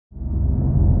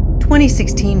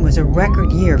2016 was a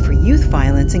record year for youth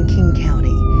violence in King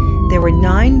County. There were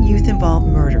 9 youth-involved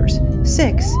murders,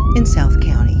 6 in South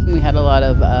County. We had a lot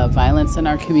of violence in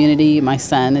our community. My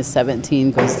son is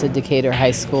 17, goes to Decatur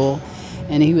High School,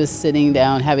 and he was sitting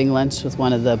down having lunch with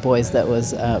one of the boys that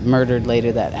was murdered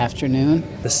later that afternoon.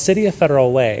 The city of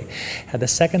Federal Way had the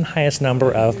second highest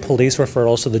number of police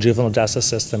referrals to the juvenile justice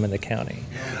system in the county.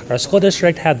 Our school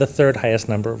district had the third highest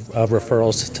number of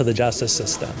referrals to the justice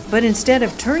system. But instead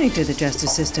of turning to the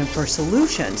justice system for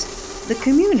solutions, the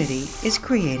community is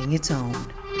creating its own.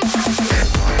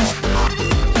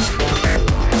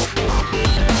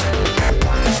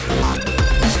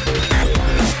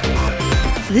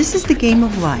 This is the Game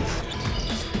of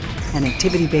Life, an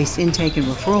activity-based intake and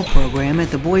referral program at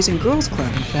the Boys and Girls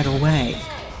Club in Federal Way.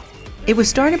 It was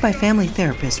started by family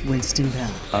therapist Winston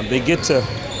Bell. They get to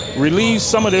relieve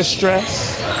some of their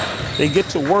stress. They get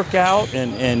to work out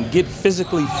and get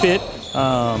physically fit.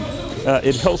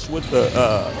 It helps with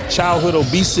the childhood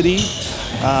obesity.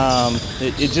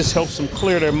 It just helps them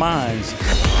clear their minds.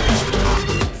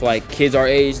 For like kids our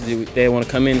age, they want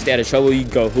to come in and stay out of trouble, you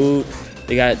can go hoop.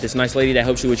 They got this nice lady that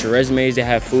helps you with your resumes. They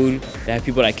have food. They have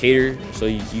people that cater, so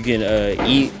you can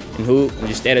eat and hoop and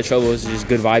just stay out of trouble. It's just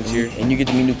good vibes here, and you get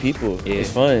to meet new people. Yeah,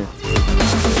 it's fun.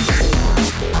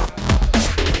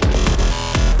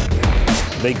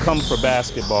 They come for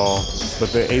basketball,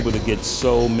 but they're able to get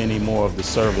so many more of the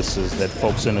services that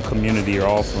folks in the community are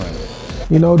offering.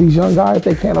 You know, these young guys,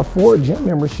 they can't afford gym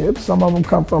memberships. Some of them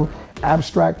come from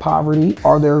abstract poverty,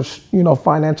 or they're,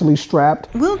 financially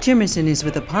strapped. Will Jimerson is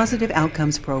with the Positive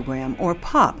Outcomes Program, or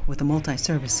POP, with the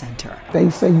Multi-Service Center.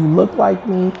 They say, you look like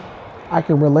me, I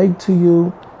can relate to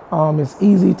you, it's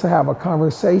easy to have a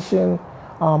conversation,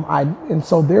 and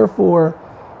so therefore,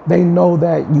 they know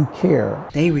that you care.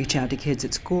 They reach out to kids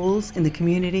at schools, in the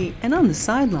community, and on the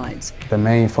sidelines. The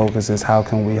main focus is how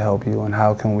can we help you and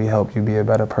how can we help you be a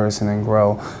better person and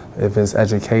grow. If it's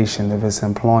education, if it's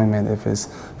employment, if it's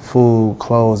food,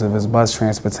 clothes, if it's bus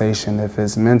transportation, if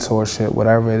it's mentorship,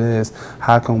 whatever it is,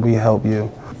 how can we help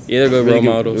you? Yeah, they're good role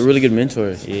models. They're really good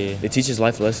mentors. Yeah, they teach us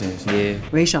life lessons. Yeah.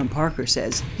 Rayshawn Parker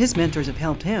says his mentors have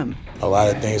helped him. A lot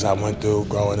of things I went through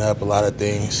growing up, a lot of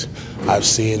things I've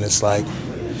seen, it's like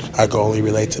I can only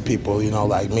relate to people,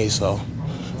 like me. So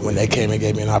when they came and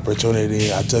gave me an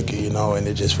opportunity, I took it, and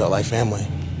it just felt like family.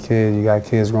 You got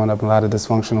kids growing up in a lot of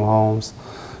dysfunctional homes,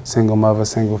 single mothers,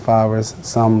 single fathers,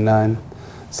 some none,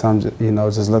 some,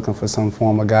 just looking for some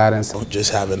form of guidance.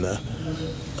 Just having a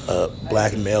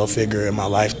black male figure in my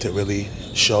life to really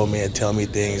show me and tell me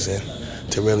things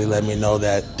and to really let me know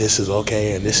that this is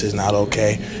okay and this is not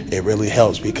okay, it really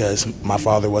helps because my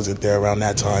father wasn't there around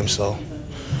that time, so.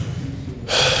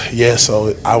 Yeah,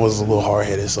 so I was a little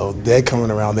hard-headed, so they coming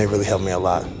around, they really helped me a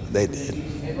lot. They did.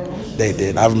 They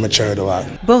did. I've matured a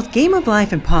lot. Both Game of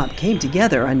Life and POP came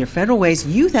together under Federal Way's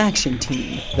Youth Action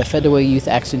Team. The Federal Way Youth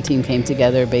Action Team came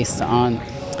together based on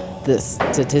the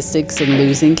statistics in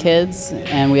losing kids,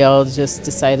 and we all just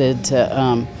decided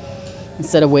to,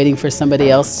 instead of waiting for somebody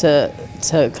else to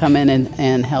come in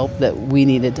and help, that we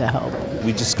needed to help.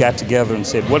 We just got together and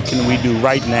said, what can we do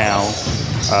right now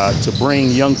to bring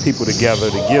young people together,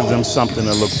 to give them something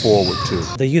to look forward to.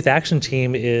 The Youth Action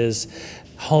Team is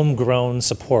homegrown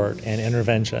support and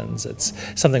interventions. It's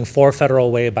something for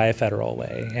Federal Way by Federal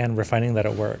Way, and we're finding that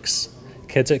it works.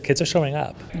 Kids are showing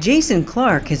up. Jason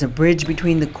Clark is a bridge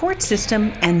between the court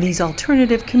system and these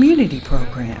alternative community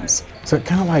programs. So it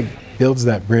kind of like builds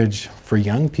that bridge for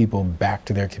young people back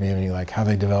to their community, like how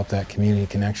they develop that community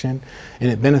connection. And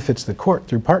it benefits the court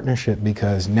through partnership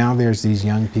because now there's these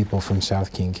young people from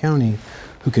South King County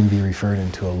who can be referred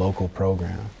into a local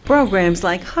program. Programs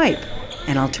like HYPE,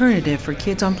 an alternative for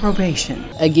kids on probation.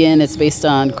 Again, it's based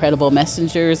on credible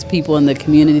messengers, people in the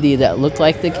community that look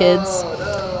like the kids.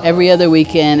 Every other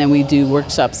weekend, and we do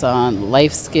workshops on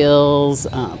life skills,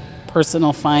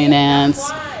 personal finance.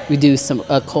 We do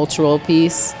a cultural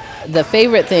piece. The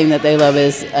favorite thing that they love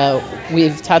is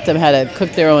we've taught them how to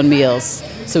cook their own meals.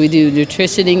 So we do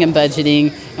nutritioning and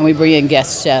budgeting, and we bring in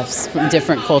guest chefs from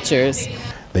different cultures.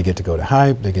 They get to go to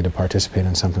HYPE, they get to participate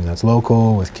in something that's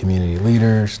local with community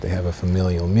leaders, they have a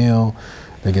familial meal,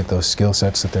 they get those skill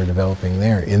sets that they're developing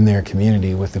there in their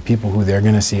community with the people who they're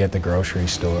going to see at the grocery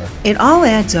store. It all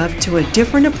adds up to a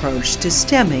different approach to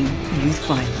stemming youth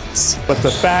violence. But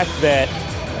the fact that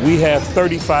we have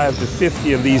 35 to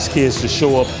 50 of these kids to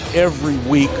show up every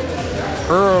week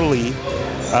early,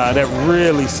 that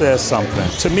really says something.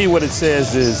 To me, what it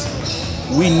says is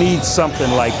we need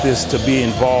something like this to be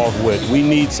involved with. We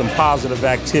need some positive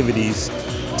activities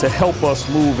to help us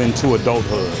move into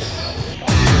adulthood.